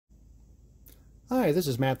Hi, this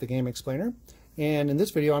is Matt the Game Explainer, and in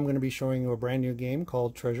this video I'm going to be showing you a brand new game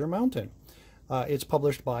called Treasure Mountain. It's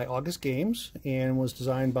published by August Games and was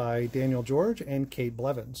designed by Daniel George and Kate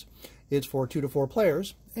Blevins. It's for 2 to 4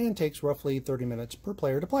 players and takes roughly 30 minutes per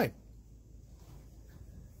player to play.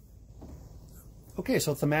 Okay,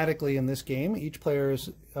 so thematically in this game, each player is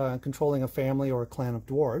controlling a family or a clan of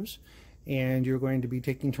dwarves, and you're going to be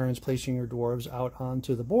taking turns placing your dwarves out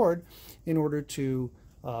onto the board in order to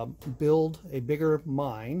build a bigger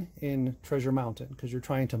mine in Treasure Mountain, because you're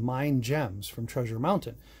trying to mine gems from Treasure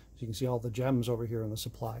Mountain. So you can see all the gems over here in the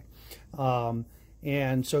supply.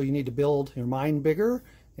 And so you need to build your mine bigger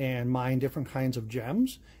and mine different kinds of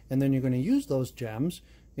gems, and then you're going to use those gems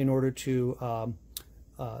in order to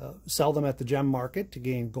sell them at the gem market to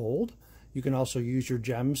gain gold. You can also use your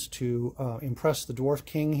gems to impress the Dwarf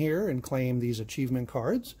King here and claim these achievement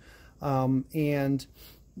cards. And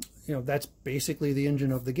you know, that's basically the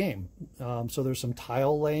engine of the game. So there's some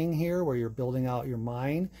tile laying here where you're building out your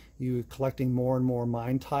mine. You're collecting more and more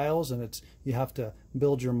mine tiles, and you have to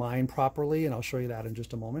build your mine properly, and I'll show you that in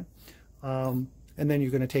just a moment. And then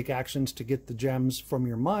you're going to take actions to get the gems from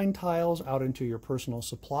your mine tiles out into your personal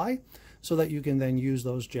supply so that you can then use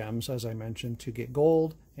those gems, as I mentioned, to get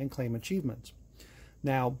gold and claim achievements.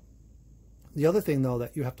 Now, the other thing, though,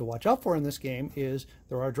 that you have to watch out for in this game is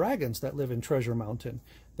there are dragons that live in Treasure Mountain.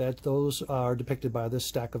 Those are depicted by this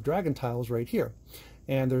stack of dragon tiles right here.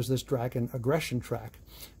 And there's this dragon aggression track.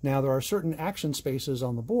 Now, there are certain action spaces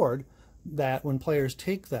on the board that when players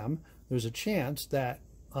take them, there's a chance that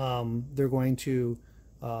they're going to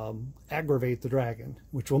aggravate the dragon,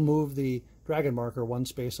 which will move the dragon marker one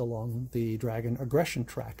space along the dragon aggression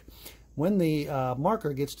track. When the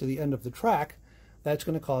marker gets to the end of the track, that's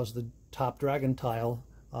going to cause the top dragon tile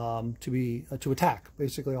to attack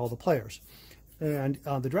basically all the players. And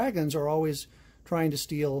the dragons are always trying to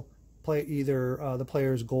steal either the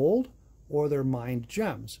player's gold or their mined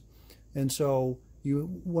gems. And so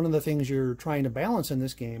one of the things you're trying to balance in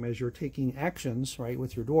this game is you're taking actions, right,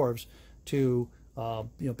 with your dwarves to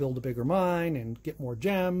build a bigger mine and get more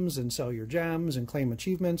gems and sell your gems and claim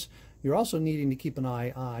achievements. You're also needing to keep an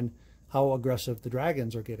eye on how aggressive the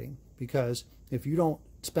dragons are getting, because if you don't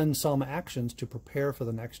spend some actions to prepare for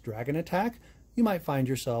the next dragon attack, you might find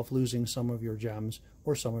yourself losing some of your gems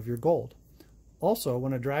or some of your gold. Also,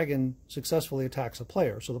 when a dragon successfully attacks a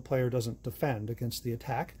player, so the player doesn't defend against the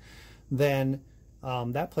attack, then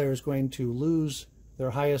that player is going to lose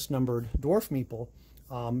their highest numbered dwarf meeple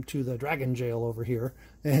to the dragon jail over here,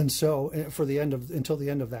 and so until the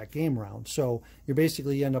end of that game round. So you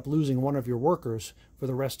end up losing one of your workers for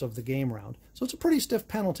the rest of the game round. So it's a pretty stiff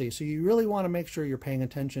penalty. So you really want to make sure you're paying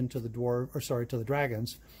attention to the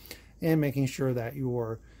dragons, and making sure that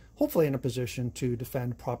you're hopefully in a position to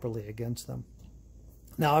defend properly against them.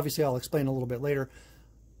 Now, obviously, I'll explain a little bit later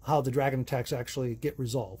how the dragon attacks actually get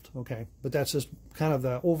resolved, okay? But that's just kind of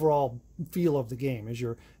the overall feel of the game, is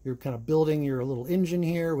you're kind of building your little engine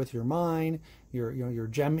here with your mine, your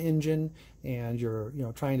gem engine, and you're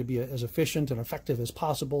trying to be as efficient and effective as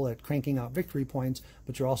possible at cranking out victory points,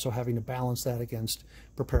 but you're also having to balance that against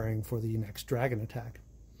preparing for the next dragon attack.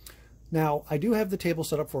 Now, I do have the table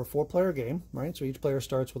set up for a 4-player game, right? So each player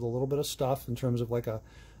starts with a little bit of stuff in terms of like a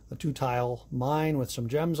 2-tile mine with some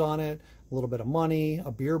gems on it, a little bit of money,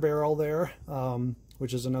 a beer barrel there,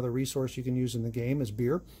 which is another resource you can use in the game, is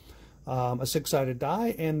beer, a 6-sided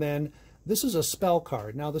die, and then this is a spell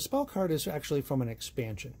card. Now, the spell card is actually from an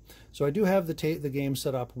expansion. So I do have the game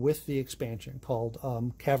set up with the expansion called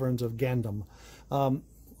Caverns of Gandum.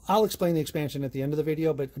 I'll explain the expansion at the end of the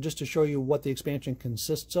video, but just to show you what the expansion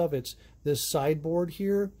consists of, it's this sideboard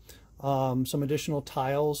here, some additional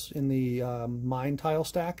tiles in the mine tile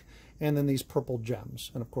stack, and then these purple gems,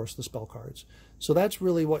 and of course the spell cards. So that's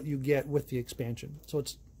really what you get with the expansion. So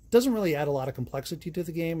it doesn't really add a lot of complexity to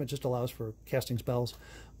the game, it just allows for casting spells,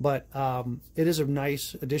 but it is a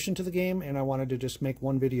nice addition to the game, and I wanted to just make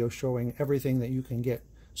one video showing everything that you can get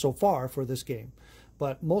so far for this game.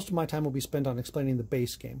 But most of my time will be spent on explaining the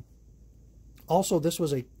base game. Also, this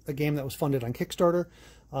was a game that was funded on Kickstarter.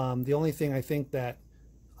 The only thing I think that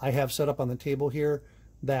I have set up on the table here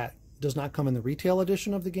that does not come in the retail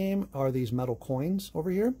edition of the game are these metal coins over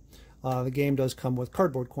here. The game does come with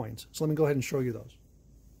cardboard coins. So let me go ahead and show you those.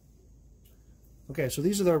 Okay, so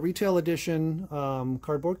these are the retail edition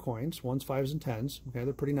cardboard coins, 1s, 5s, and 10s. Okay,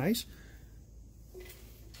 they're pretty nice.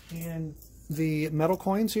 And the metal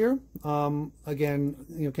coins here,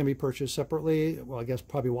 again, can be purchased separately. Well, I guess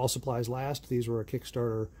probably while supplies last. These were a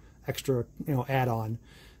Kickstarter extra, add-on.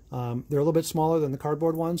 They're a little bit smaller than the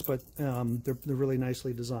cardboard ones, but they're really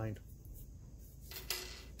nicely designed.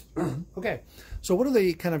 Okay, So what are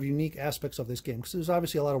the kind of unique aspects of this game? Because there's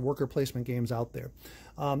obviously a lot of worker placement games out there.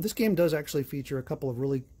 This game does actually feature a couple of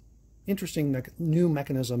really interesting new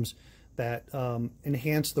mechanisms that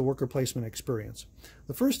enhance the worker placement experience.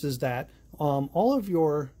 The first is that all of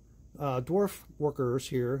your dwarf workers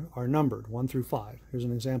here are numbered 1 through 5. Here's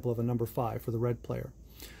an example of a number 5 for the red player.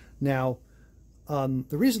 Now, the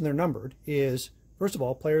reason they're numbered is, first of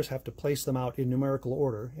all, players have to place them out in numerical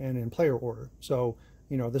order and in player order. So,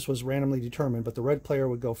 you know, this was randomly determined, but the red player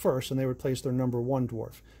would go first and they would place their number 1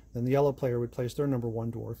 dwarf. Then the yellow player would place their number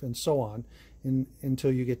 1 dwarf, and so on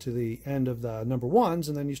until you get to the end of the number 1s,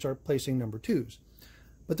 and then you start placing number 2s.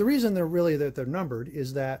 But the reason they're numbered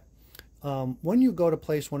is that when you go to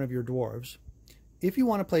place one of your dwarves, if you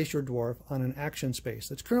want to place your dwarf on an action space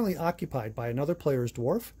that's currently occupied by another player's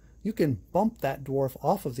dwarf, you can bump that dwarf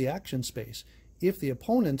off of the action space if the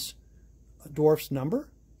opponent's dwarf's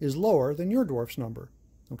number is lower than your dwarf's number.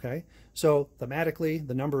 Okay, so thematically,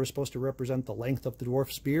 the number is supposed to represent the length of the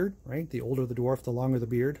dwarf's beard, right? The older the dwarf, the longer the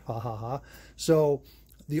beard. Ha ha ha. So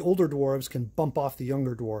the older dwarves can bump off the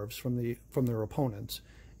younger dwarves from their opponents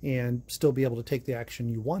and still be able to take the action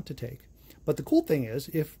you want to take. But the cool thing is,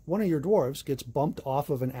 if one of your dwarves gets bumped off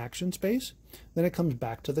of an action space, then it comes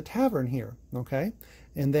back to the tavern here, okay?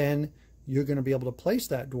 And then you're going to be able to place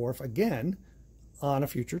that dwarf again on a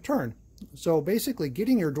future turn. So basically,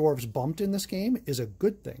 getting your dwarves bumped in this game is a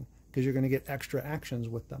good thing, because you're going to get extra actions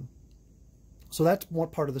with them. So that's one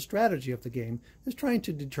part of the strategy of the game, is trying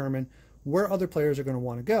to determine where other players are going to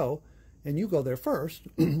want to go, and you go there first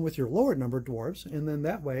with your lower numbered dwarves, and then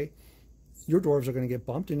that way your dwarves are going to get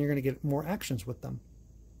bumped and you're going to get more actions with them.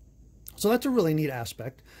 So that's a really neat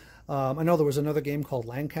aspect. I know there was another game called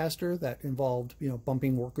Lancaster that involved, you know,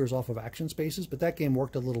 bumping workers off of action spaces, but that game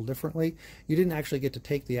worked a little differently. You didn't actually get to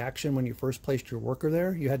take the action when you first placed your worker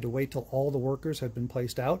there. You had to wait till all the workers had been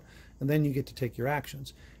placed out, and then you get to take your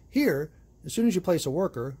actions. Here, as soon as you place a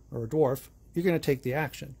worker or a dwarf, you're going to take the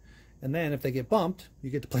action. And then if they get bumped, you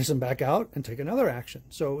get to place them back out and take another action.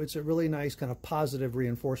 So it's a really nice kind of positive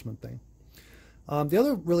reinforcement thing. The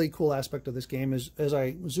other really cool aspect of this game is, as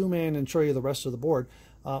I zoom in and show you the rest of the board,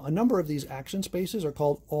 a number of these action spaces are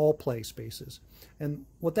called all play spaces. And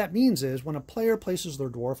what that means is when a player places their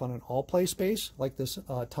dwarf on an all play space, like this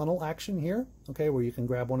tunnel action here, okay, where you can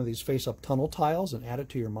grab one of these face-up tunnel tiles and add it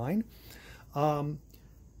to your mine,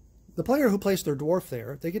 the player who placed their dwarf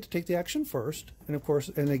there, they get to take the action first, and of course,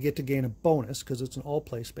 and they get to gain a bonus because it's an all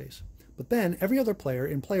play space. But then every other player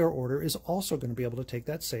in player order is also going to be able to take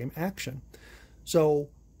that same action. So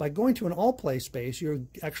by going to an all play space, you're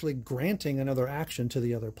actually granting another action to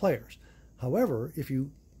the other players. However, if you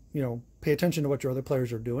pay attention to what your other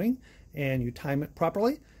players are doing and you time it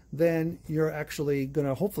properly, then you're actually going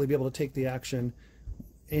to hopefully be able to take the action,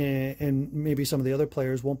 and maybe some of the other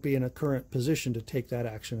players won't be in a current position to take that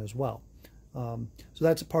action as well. So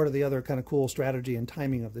that's a part of the other kind of cool strategy and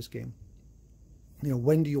timing of this game.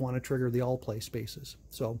 When do you want to trigger the all play spaces?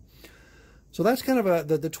 So that's kind of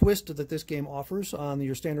the twist that this game offers on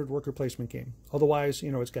your standard worker placement game. Otherwise,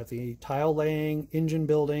 it's got the tile laying, engine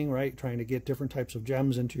building, right? Trying to get different types of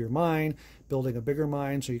gems into your mine, building a bigger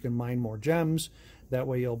mine so you can mine more gems. That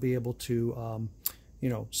way you'll be able to,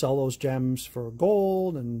 sell those gems for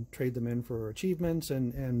gold and trade them in for achievements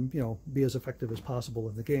and be as effective as possible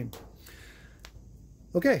in the game.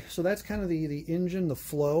 Okay, so that's kind of the engine, the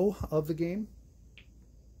flow of the game.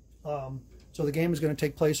 So the game is going to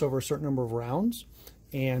take place over a certain number of rounds,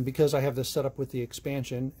 and because I have this set up with the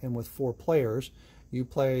expansion and with 4 players, you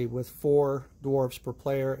play with 4 dwarves per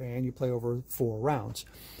player and you play over 4 rounds.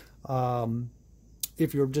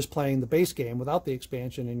 If you're just playing the base game without the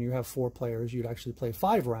expansion and you have 4 players, you'd actually play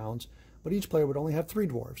 5 rounds, but each player would only have 3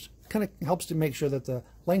 dwarves. Kind of helps to make sure that the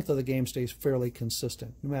length of the game stays fairly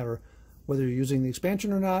consistent, no matter whether you're using the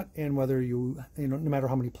expansion or not, and whether no matter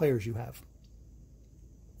how many players you have.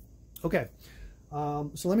 Okay, so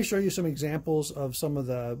let me show you some examples of some of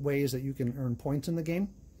the ways that you can earn points in the game.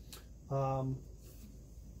 In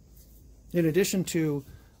addition to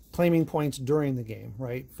claiming points during the game,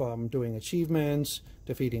 right, from doing achievements,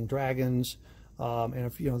 defeating dragons, and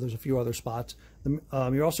there's a few other spots,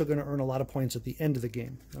 you're also going to earn a lot of points at the end of the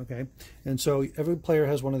game. Okay, and so every player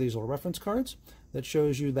has one of these little reference cards that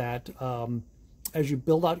shows you that as you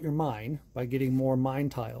build out your mine by getting more mine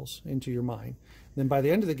tiles into your mine, then by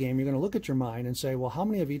the end of the game, you're going to look at your mine and say, well, how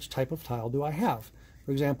many of each type of tile do I have?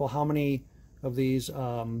 For example, how many of these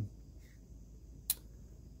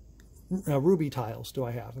ruby tiles do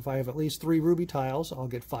I have? If I have at least 3 ruby tiles, I'll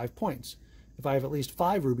get 5 points. If I have at least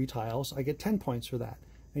 5 ruby tiles, I get 10 points for that.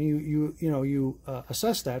 and you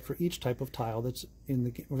assess that for each type of tile that's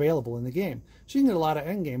available in the game. So you can get a lot of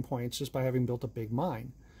end game points just by having built a big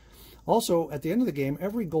mine. Also, at the end of the game,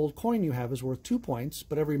 every gold coin you have is worth 2 points,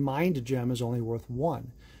 but every mined gem is only worth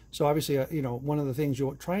 1. So obviously, one of the things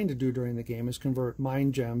you're trying to do during the game is convert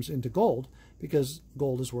mined gems into gold, because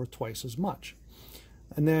gold is worth twice as much.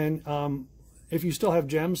 And then if you still have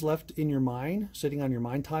gems left in your mine, sitting on your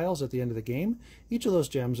mine tiles at the end of the game, each of those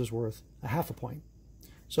gems is worth a half a point.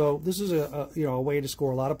 So this is a way to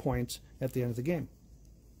score a lot of points at the end of the game.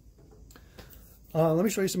 Let me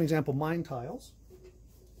show you some example mine tiles.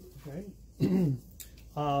 Okay.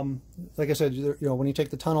 Like I said, when you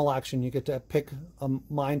take the tunnel action, you get to pick a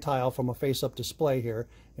mine tile from a face-up display here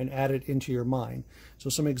and add it into your mine. So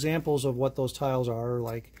some examples of what those tiles are,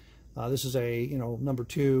 like this is a number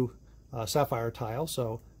 2 sapphire tile.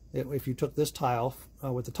 So if you took this tile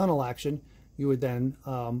with the tunnel action, you would then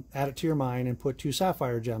add it to your mine and put 2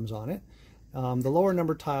 sapphire gems on it. The lower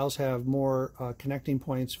number tiles have more connecting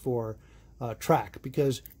points for track,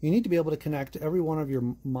 because you need to be able to connect every one of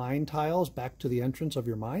your mine tiles back to the entrance of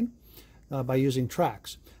your mine by using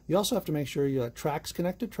tracks. You also have to make sure you let tracks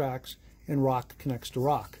connect to tracks and rock connects to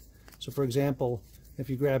rock. So for example, if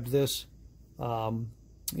you grabbed this 4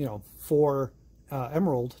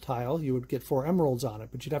 emerald tile, you would get 4 emeralds on it,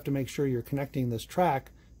 but you'd have to make sure you're connecting this track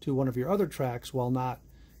to one of your other tracks while not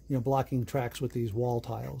blocking tracks with these wall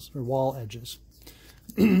tiles or wall edges.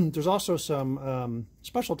 There's also some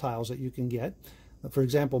special tiles that you can get. For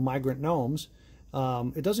example, migrant gnomes.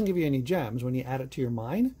 It doesn't give you any gems when you add it to your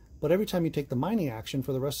mine, but every time you take the mining action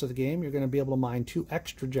for the rest of the game, you're going to be able to mine 2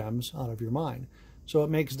 extra gems out of your mine. So it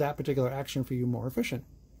makes that particular action for you more efficient.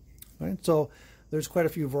 Right? So there's quite a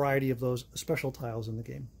few variety of those special tiles in the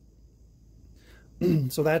game.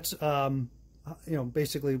 So that's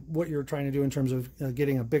basically what you're trying to do in terms of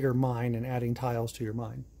getting a bigger mine and adding tiles to your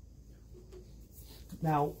mine.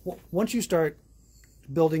 Now, once you start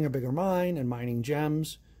building a bigger mine and mining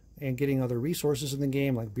gems and getting other resources in the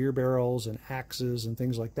game, like beer barrels and axes and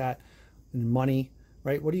things like that, and money,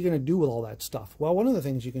 right? What are you going to do with all that stuff? Well, one of the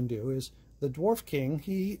things you can do is the Dwarf King,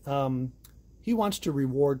 he wants to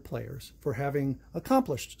reward players for having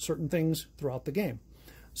accomplished certain things throughout the game.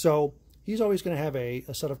 So he's always going to have a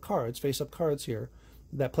set of cards, face-up cards here,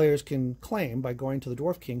 that players can claim by going to the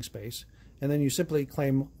Dwarf King space, and then you simply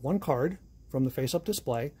claim 1 card from the face-up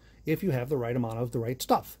display if you have the right amount of the right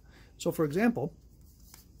stuff. So for example,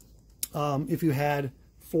 if you had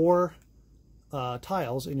 4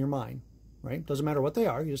 tiles in your mine, right? Doesn't matter what they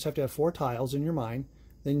are, you just have to have 4 tiles in your mine,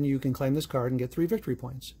 then you can claim this card and get 3 victory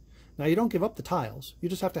points. Now you don't give up the tiles, you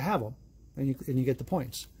just have to have them, and you get the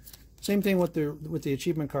points. Same thing with the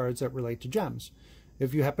achievement cards that relate to gems.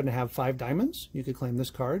 If you happen to have 5 diamonds, you could claim this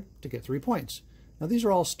card to get 3 points. Now these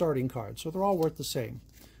are all starting cards, so they're all worth the same.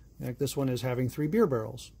 Like this one is having 3 beer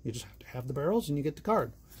barrels. You just have to have the barrels and you get the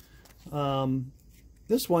card.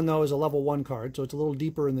 This one though is a level 1 card, so it's a little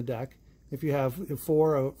deeper in the deck. If you have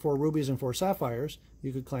 4 rubies and 4 sapphires,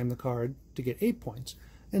 you could claim the card to get 8 points,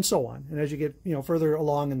 and so on. And as you get further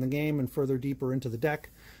along in the game and further deeper into the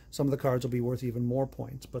deck, some of the cards will be worth even more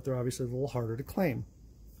points, but they're obviously a little harder to claim.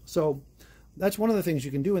 So that's one of the things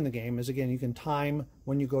you can do in the game is, again, you can time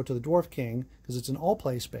when you go to the Dwarf King, because it's an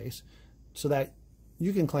all-play space, so that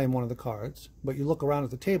you can claim one of the cards, but you look around at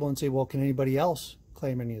the table and say, well, can anybody else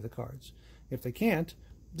claim any of the cards? If they can't,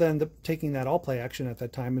 then taking that all-play action at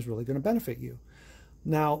that time is really going to benefit you.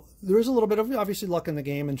 Now, there is a little bit of, obviously, luck in the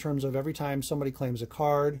game in terms of every time somebody claims a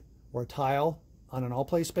card or a tile on an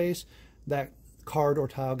all-play space, that card or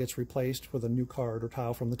tile gets replaced with a new card or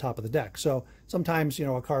tile from the top of the deck. So sometimes,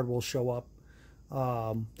 a card will show up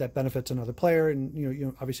that benefits another player, and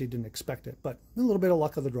you obviously didn't expect it, but a little bit of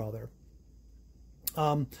luck of the draw there.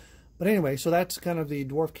 But anyway, so that's kind of the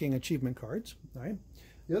Dwarf King achievement cards, right?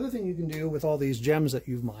 The other thing you can do with all these gems that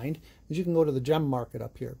you've mined is you can go to the gem market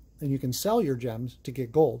up here, and you can sell your gems to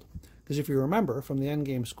get gold. Because if you remember from the end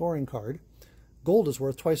game scoring card, gold is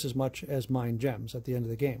worth twice as much as mined gems at the end of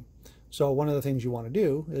the game. So one of the things you want to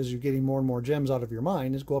do as you're getting more and more gems out of your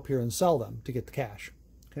mine is go up here and sell them to get the cash.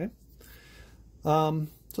 Okay.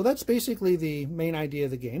 So that's basically the main idea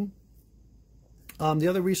of the game. The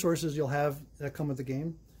other resources you'll have that come with the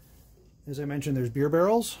game, as I mentioned, there's beer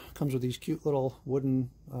barrels. Comes with these cute little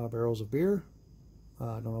wooden barrels of beer.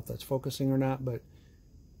 I don't know if that's focusing or not, but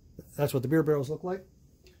that's what the beer barrels look like.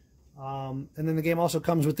 And then the game also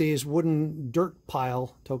comes with these wooden dirt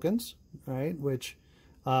pile tokens, right? Which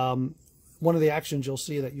one of the actions you'll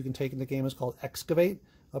see that you can take in the game is called excavate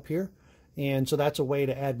up here. And so that's a way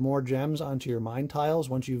to add more gems onto your mine tiles.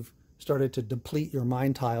 Once you've started to deplete your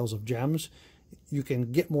mine tiles of gems, you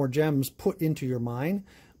can get more gems put into your mine,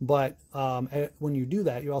 but when you do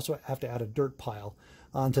that, you also have to add a dirt pile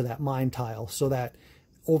onto that mine tile, so that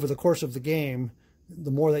over the course of the game,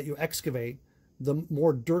 the more that you excavate, the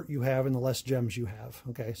more dirt you have and the less gems you have.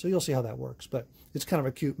 Okay, so you'll see how that works, but it's kind of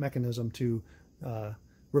a cute mechanism to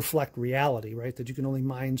reflect reality, right? That you can only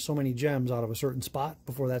mine so many gems out of a certain spot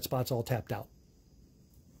before that spot's all tapped out.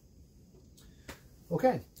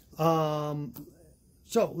 Okay,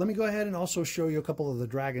 so let me go ahead and also show you a couple of the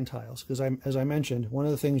dragon tiles, because as I mentioned, one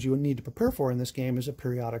of the things you need to prepare for in this game is a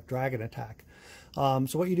periodic dragon attack.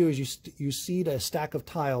 So what you do is you seed a stack of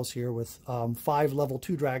tiles here with 5 level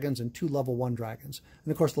 2 dragons and 2 level 1 dragons.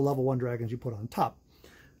 And of course the level 1 dragons you put on top.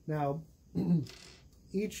 Now,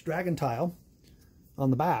 each dragon tile on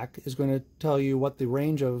the back is going to tell you what the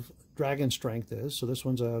range of dragon strength is. So this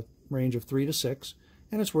one's a range of 3 to 6,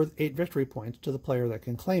 and it's worth 8 victory points to the player that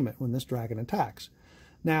can claim it when this dragon attacks.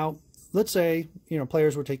 Now, let's say,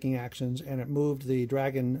 players were taking actions and it moved the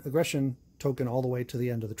dragon aggression token all the way to the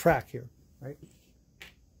end of the track here, right?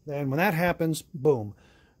 Then when that happens, boom,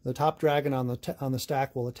 the top dragon on the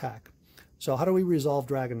stack will attack. So how do we resolve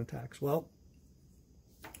dragon attacks? Well,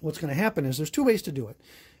 what's going to happen is there's 2 ways to do it.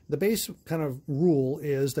 The base kind of rule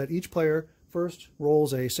is that each player first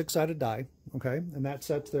rolls a 6-sided die, okay, and that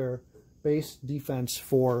sets their base defense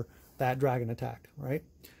for that dragon attack, right?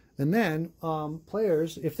 And then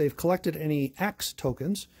players, if they've collected any axe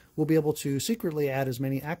tokens, will be able to secretly add as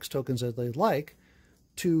many axe tokens as they'd like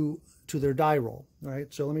to their die roll. All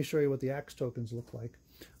right, so let me show you what the axe tokens look like.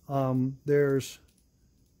 There's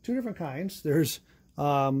 2 different kinds. There's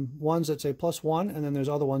ones that say +1, and then there's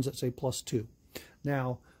other ones that say +2.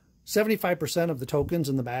 Now, 75% of the tokens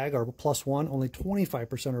in the bag are +1, only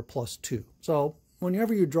 25% are +2. So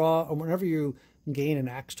whenever you draw, or whenever you gain an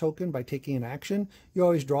axe token by taking an action, you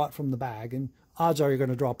always draw it from the bag, and odds are you're going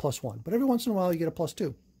to draw +1. But every once in a while you get a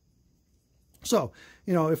 +2. So,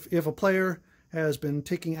 if a player has been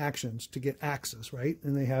taking actions to get axes, right,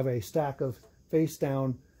 and they have a stack of face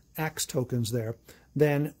down axe tokens there,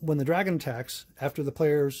 then when the dragon attacks, after the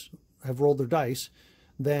players have rolled their dice,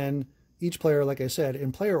 then each player, like I said,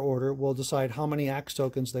 in player order, will decide how many axe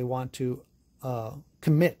tokens they want to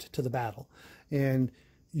commit to the battle. And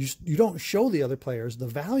you don't show the other players the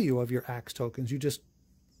value of your axe tokens. You just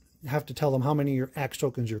have to tell them how many your axe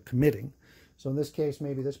tokens you're committing. So in this case,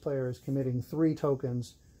 maybe this player is committing 3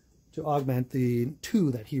 tokens to augment the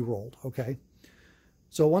 2 that he rolled, okay?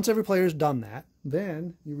 So once every player's done that,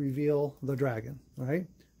 then you reveal the dragon, right?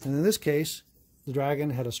 And in this case, the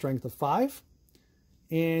dragon had a strength of 5,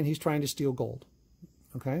 and he's trying to steal gold,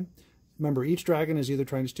 okay? Remember, each dragon is either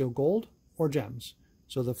trying to steal gold or gems.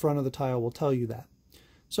 So the front of the tile will tell you that.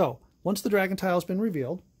 So once the dragon tile has been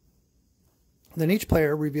revealed, then each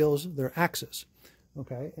player reveals their axes,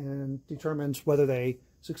 okay, and determines whether they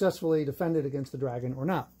successfully defended against the dragon or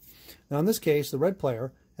not. Now in this case, the red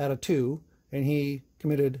player had a 2, and he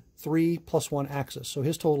committed 3 + 1 axes, so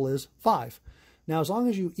his total is 5. Now as long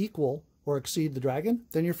as you equal or exceed the dragon,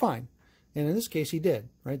 then you're fine. And in this case he did,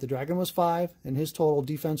 right? The dragon was 5, and his total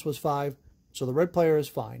defense was 5, so the red player is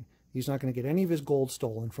fine. He's not going to get any of his gold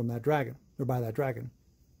stolen from that dragon, or by that dragon.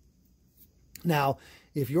 Now,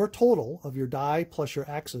 if your total of your die plus your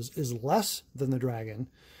axes is less than the dragon,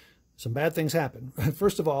 some bad things happen.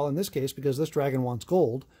 First of all, in this case, because this dragon wants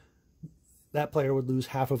gold, that player would lose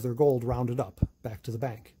half of their gold rounded up back to the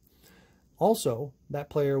bank. Also, that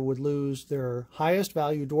player would lose their highest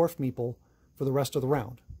value dwarf meeple for the rest of the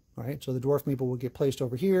round. Right? So the dwarf meeple would get placed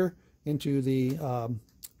over here into the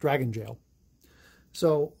dragon jail.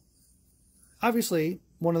 So obviously,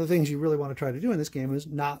 one of the things you really want to try to do in this game is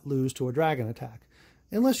not lose to a dragon attack.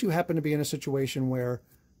 Unless you happen to be in a situation where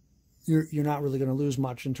you're not really going to lose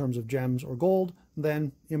much in terms of gems or gold,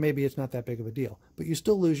 then maybe it's not that big of a deal. But you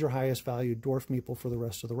still lose your highest valued dwarf meeple for the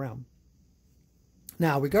rest of the round.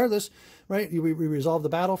 Now, regardless, right, we resolve the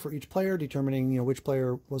battle for each player, determining which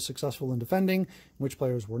player was successful in defending, which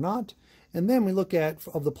players were not. And then we look at,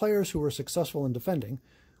 of the players who were successful in defending,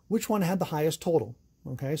 which one had the highest total.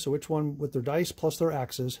 Okay, so which one with their dice plus their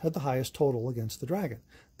axes had the highest total against the dragon.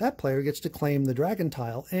 That player gets to claim the dragon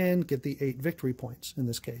tile and get the 8 victory points in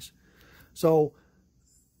this case. So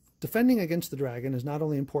defending against the dragon is not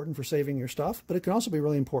only important for saving your stuff, but it can also be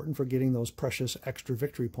really important for getting those precious extra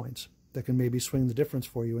victory points that can maybe swing the difference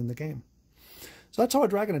for you in the game. So that's how a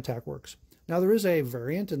dragon attack works. Now there is a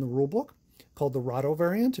variant in the rulebook called the Rahdo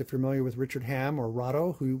variant. If you're familiar with Richard Ham or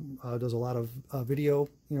Rahdo, who does a lot of video,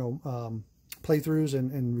 playthroughs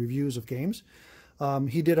and reviews of games,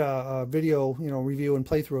 He did a video, review and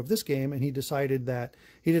playthrough of this game, and he decided that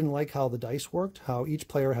he didn't like how the dice worked, how each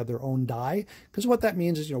player had their own die, because what that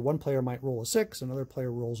means is, one player might roll a 6, another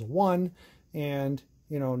player rolls a 1, and,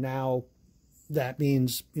 now that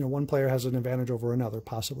means, one player has an advantage over another,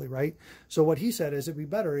 possibly, right? So what he said is it'd be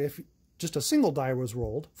better if just a single die was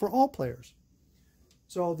rolled for all players.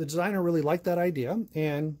 So the designer really liked that idea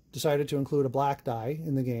and decided to include a black die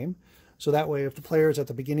in the game. So that way, if the players at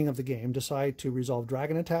the beginning of the game decide to resolve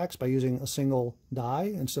dragon attacks by using a single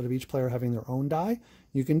die instead of each player having their own die,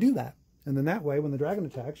 you can do that. And then that way, when the dragon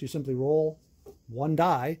attacks, you simply roll one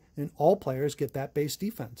die and all players get that base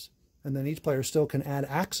defense. And then each player still can add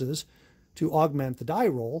axes to augment the die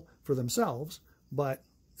roll for themselves, but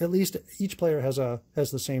at least each player has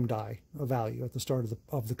the same die of value at the start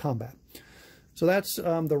of the combat. So that's the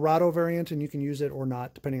Rado variant, and you can use it or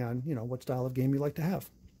not, depending on what style of game you like to have.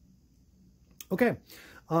 Okay,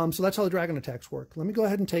 so that's how the dragon attacks work. Let me go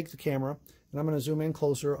ahead and take the camera, and I'm going to zoom in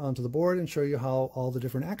closer onto the board and show you how all the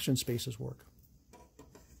different action spaces work.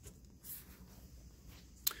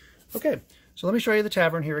 Okay, so let me show you the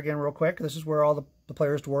tavern here again real quick. This is where all the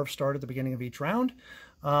players' dwarves start at the beginning of each round.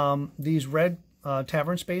 These red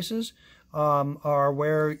tavern spaces are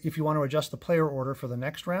where, if you want to adjust the player order for the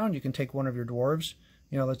next round, you can take one of your dwarves.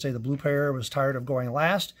 Let's say the blue player was tired of going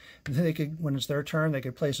last, and then they could, when it's their turn, they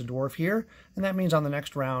could place a dwarf here, and that means on the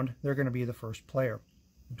next round, they're going to be the first player.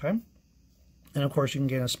 Okay? And of course, you can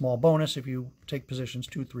get a small bonus if you take positions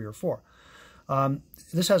 2, 3, or 4.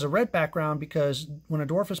 This has a red background because when a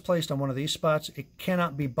dwarf is placed on one of these spots, it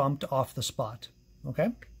cannot be bumped off the spot. Okay?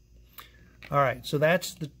 All right, so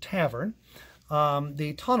that's the tavern.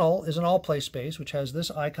 The tunnel is an all-play space, which has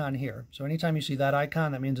this icon here. So anytime you see that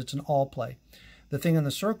icon, that means it's an all-play. The thing in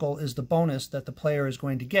the circle is the bonus that the player is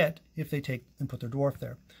going to get if they take and put their dwarf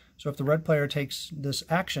there. So if the red player takes this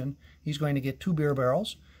action, he's going to get 2 beer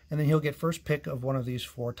barrels, and then he'll get first pick of one of these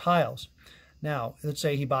 4 tiles. Now, let's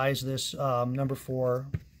say he buys this number 4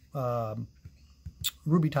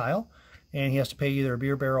 ruby tile, and he has to pay either a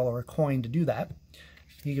beer barrel or a coin to do that.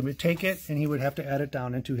 He can take it, and he would have to add it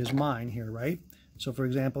down into his mine here, right? So, for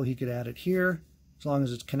example, he could add it here, as long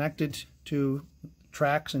as it's connected to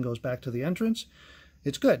tracks and goes back to the entrance,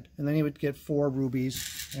 it's good. And then he would get 4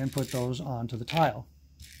 rubies and put those onto the tile.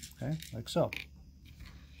 Okay, like so.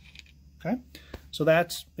 Okay, so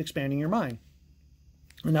that's expanding your mine.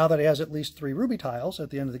 And now that he has at least 3 ruby tiles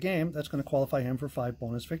at the end of the game, that's going to qualify him for 5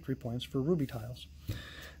 bonus victory points for ruby tiles.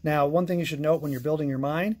 Now, one thing you should note when you're building your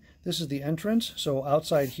mine, this is the entrance. So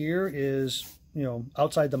outside here is,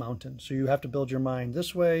 outside the mountain. So you have to build your mine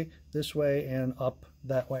this way, and up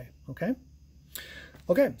that way. Okay?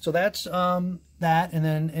 Okay, so that's that, and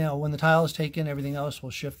then when the tile is taken, everything else will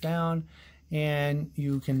shift down, and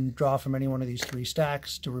you can draw from any one of these 3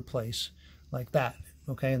 stacks to replace like that,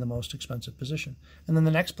 okay, in the most expensive position. And then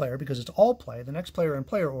the next player, because it's all play, the next player in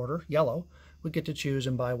player order, yellow, would get to choose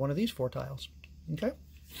and buy one of these 4 tiles. Okay,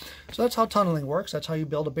 so that's how tunneling works. That's how you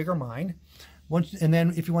build a bigger mine. And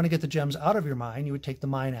then if you want to get the gems out of your mine, you would take the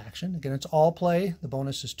mine action. Again, it's all play. The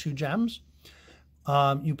bonus is 2 gems.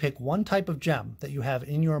 You pick one type of gem that you have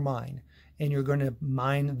in your mine, and you're going to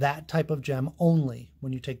mine that type of gem only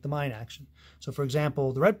when you take the mine action. So for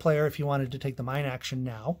example, the red player, if he wanted to take the mine action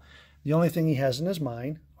now, the only thing he has in his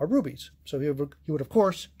mine are rubies. So he would of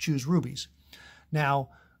course choose rubies. Now,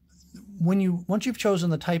 once you've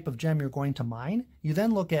chosen the type of gem you're going to mine, you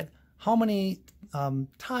then look at how many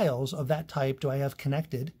tiles of that type do I have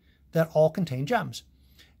connected that all contain gems.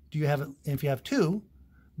 If you have 2,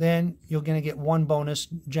 then you're going to get 1 bonus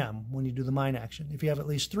gem when you do the mine action. If you have at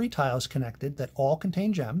least 3 tiles connected that all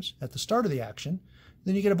contain gems at the start of the action,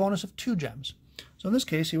 then you get a bonus of 2 gems. So in this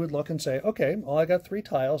case, he would look and say, okay, well, I got 3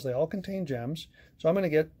 tiles, they all contain gems, so I'm going to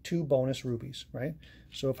get 2 bonus rubies, right?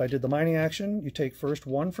 So if I did the mining action, you take first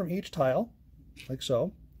 1 from each tile, like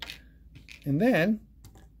so, and then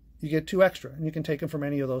you get 2 extra, and you can take them from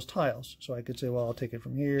any of those tiles. So I could say, well, I'll take it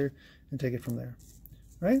from here and take it from there,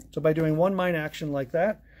 right? So by doing 1 mine action like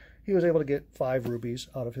that, he was able to get 5 rubies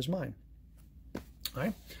out of his mine. All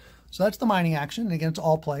right, so that's the mining action, and again, it's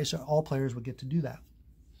all play, so all players would get to do that.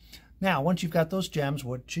 Now, once you've got those gems,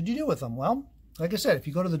 what should you do with them? Well, like I said, if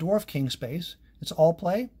you go to the Dwarf King space, it's all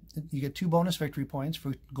play. You get 2 bonus victory points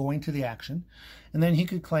for going to the action. And then he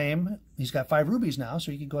could claim, he's got 5 rubies now,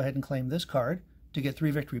 so he could go ahead and claim this card to get 3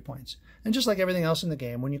 victory points. And just like everything else in the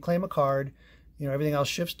game, when you claim a card, everything else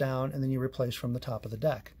shifts down, and then you replace from the top of the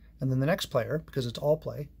deck. And then the next player, because it's all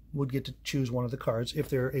play, would get to choose one of the cards if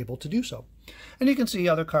they're able to do so. And you can see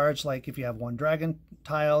other cards, like if you have 1 dragon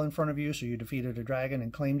tile in front of you, so you defeated a dragon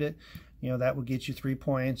and claimed it, that would get you 3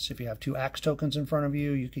 points. If you have 2 axe tokens in front of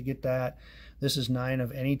you, you could get that. This is 9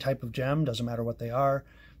 of any type of gem, doesn't matter what they are.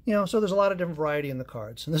 You know, so there's a lot of different variety in the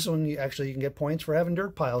cards. And this one, you can get points for having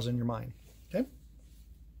dirt piles in your mine. Okay.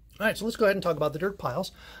 All right, so let's go ahead and talk about the dirt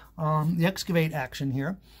piles. The excavate action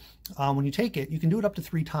here. When you take it, you can do it up to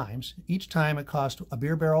 3 times. Each time it costs a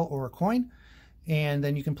beer barrel or a coin. And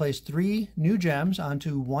then you can place 3 new gems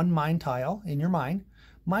onto 1 mine tile in your mine,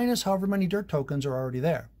 minus however many dirt tokens are already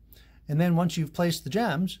there. And then once you've placed the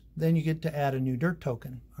gems, then you get to add a new dirt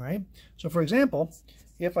token. All right. So for example,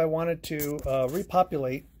 if I wanted to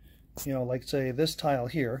repopulate, you know, like say this tile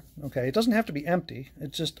here, okay, it doesn't have to be empty.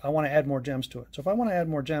 It's just I want to add more gems to it. So if I want to add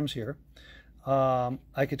more gems here,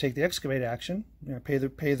 I could take the excavate action, you know, pay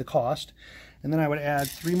the cost, and then I would add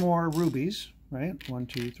 3 more rubies, right? 1,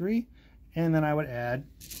 2, 3, and then I would add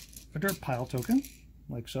a dirt pile token,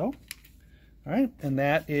 like so. All right, and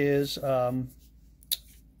that is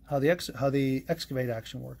how the excavate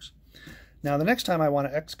action works. Now the next time I want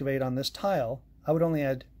to excavate on this tile, I would only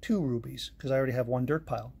add 2 rubies because I already have 1 dirt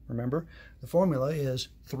pile. Remember, the formula is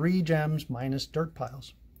 3 gems minus dirt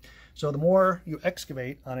piles. So the more you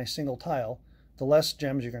excavate on a single tile, the less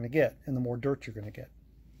gems you're going to get and the more dirt you're going to get.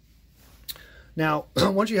 Now,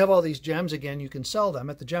 once you have all these gems, again, you can sell them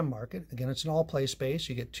at the gem market. Again, it's an all play space.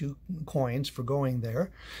 You get 2 coins for going there.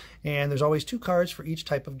 And there's always 2 cards for each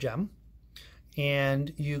type of gem.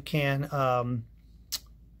 And you can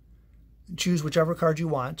choose whichever card you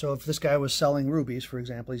want. So if this guy was selling rubies, for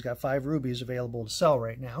example, he's got 5 rubies available to sell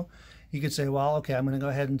right now. You could say, well, okay, I'm going to go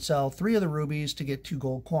ahead and sell 3 of the rubies to get 2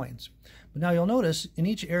 gold coins. But now you'll notice in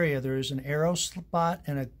each area there's an arrow spot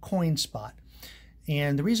and a coin spot.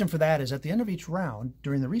 And the reason for that is at the end of each round,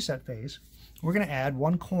 during the reset phase, we're going to add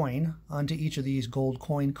 1 coin onto each of these gold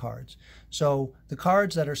coin cards. So the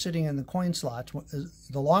cards that are sitting in the coin slots,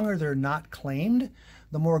 the longer they're not claimed,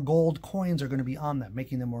 the more gold coins are going to be on them,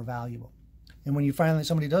 making them more valuable. And when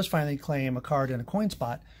somebody does finally claim a card in a coin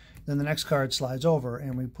spot, then the next card slides over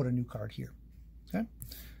and we put a new card here. Okay,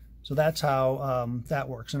 so that's how that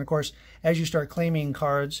works. And of course, as you start claiming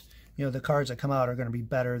cards, you know, the cards that come out are going to be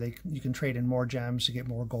better. You can trade in more gems to get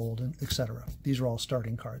more gold, and etc. These are all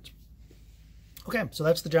starting cards. Okay, so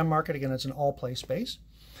that's the gem market. Again, it's an all-play space.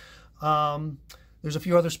 There's a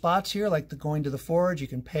few other spots here, like going to the forge. You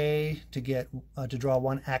can pay to get to draw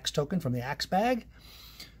 1 axe token from the axe bag.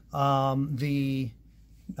 The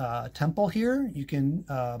temple here, you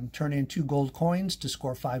can turn in 2 gold coins to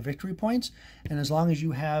score 5 victory points. And as long as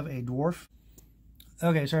you have a dwarf.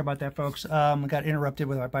 Okay, sorry about that, folks. I got interrupted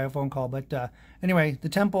by a phone call. But anyway, the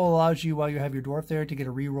temple allows you, while you have your dwarf there, to get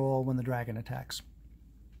a reroll when the dragon attacks.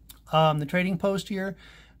 The trading post here,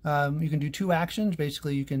 you can do 2 actions.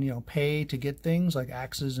 Basically, you can, you know, pay to get things like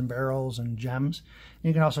axes and barrels and gems. And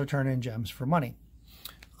you can also turn in gems for money.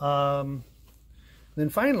 Then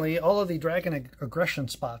finally, all of the dragon aggression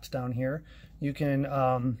spots down here, you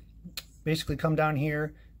can basically come down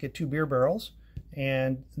here, get 2 beer barrels,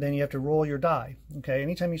 and then you have to roll your die. Okay,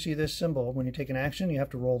 anytime you see this symbol, when you take an action, you have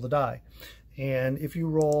to roll the die. And if you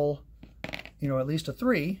roll, you know, at least a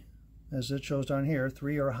 3, as it shows down here,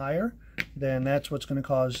 3 or higher, then that's what's going to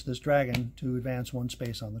cause this dragon to advance 1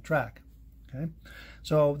 space on the track. Okay,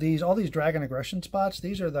 so all these dragon aggression spots,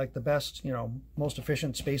 these are like the best, you know, most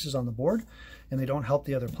efficient spaces on the board, and they don't help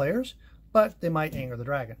the other players, but they might anger the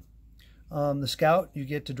dragon. The scout, you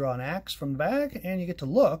get to draw an axe from the bag, and you get to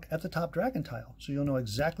look at the top dragon tile, so you'll know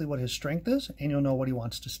exactly what his strength is, and you'll know what he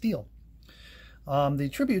wants to steal. The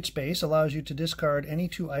tribute space allows you to discard any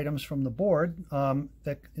 2 items from the board,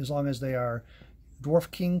 that as long as they are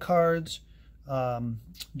dwarf king cards,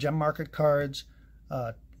 gem market cards,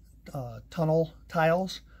 tunnel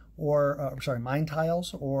tiles, or mine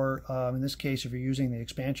tiles, or in this case, if you're using the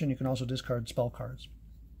expansion, you can also discard spell cards.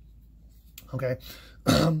 Okay,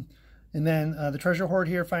 and then the treasure hoard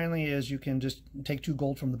here finally is you can just take 2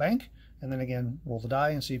 gold from the bank, and then again roll the die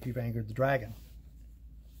and see if you've angered the dragon.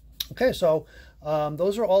 Okay, so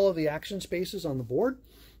those are all of the action spaces on the board.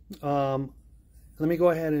 Let me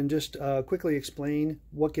go ahead and just quickly explain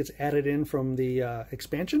what gets added in from the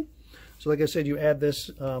expansion. So like I said, you add this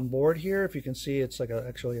board here. If you can see, it's like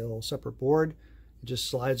actually a little separate board. It just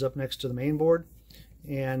slides up next to the main board.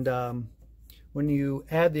 And when you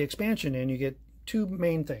add the expansion in, you get 2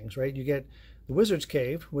 main things, right? You get the Wizard's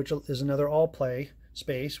Cave, which is another all-play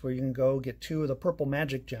space where you can go get 2 of the purple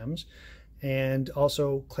magic gems and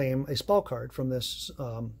also claim a spell card from this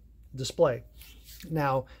display.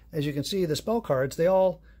 Now, as you can see, the spell cards, they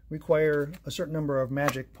all require a certain number of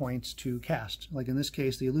magic points to cast. Like in this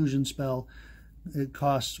case, the illusion spell, it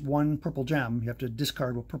costs 1 purple gem. You have to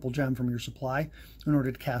discard a purple gem from your supply in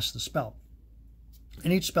order to cast the spell.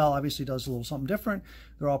 And each spell obviously does a little something different.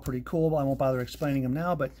 They're all pretty cool. I won't bother explaining them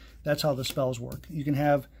now, but that's how the spells work. You can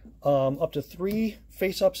have up to 3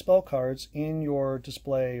 face-up spell cards in your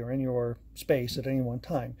display or in your space at any one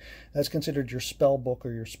time. That's considered your spell book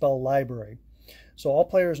or your spell library. So all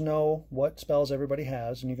players know what spells everybody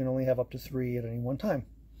has, and you can only have up to 3 at any one time.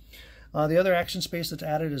 The other action space that's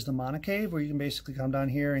added is the Mana Cave, where you can basically come down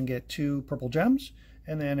here and get 2 purple gems.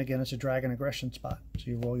 And then again, it's a dragon aggression spot. So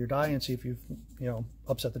you roll your die and see if you've,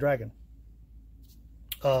 upset the dragon.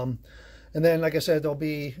 And then, like I said, there'll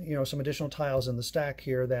be, some additional tiles in the stack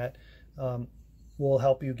here that will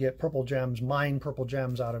help you get purple gems, mine purple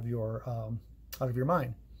gems out of your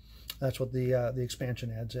mine. That's what the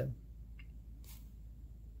expansion adds in.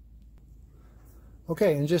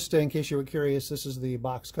 Okay, and just in case you were curious, this is the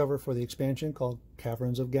box cover for the expansion called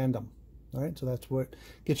Caverns of Gandum. All right, so that's what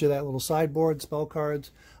gets you that little sideboard, spell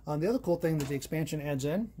cards. The other cool thing that the expansion adds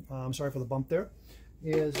in, sorry for the bump there,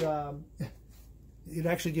 is it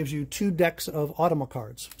actually gives you 2 decks of Automa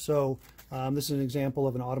cards. So this is an example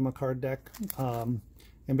of an Automa card deck. And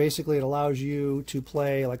basically it allows you to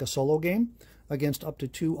play like a solo game against up to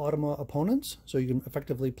 2 Automa opponents. So you can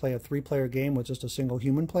effectively play a 3-player game with just a single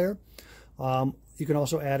human player. You can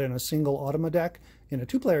also add in a single Automa deck in a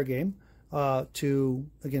 2-player game. To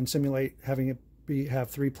again simulate having it have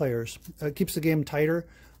 3 players. It keeps the game tighter,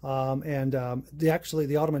 and the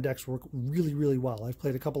Automa decks work really well. I've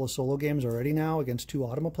played a couple of solo games already now against 2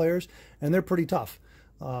 Automa players, and they're pretty tough.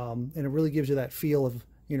 And it really gives you that feel of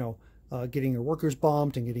getting your workers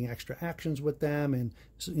bumped and getting extra actions with them, and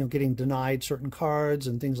getting denied certain cards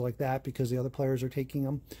and things like that because the other players are taking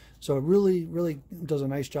them. So it really does a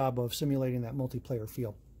nice job of simulating that multiplayer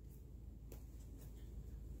feel.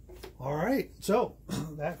 All right, so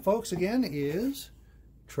that, folks, again, is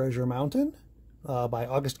Treasure Mountain by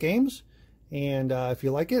August Games. And if you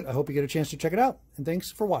like it, I hope you get a chance to check it out. And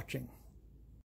thanks for watching.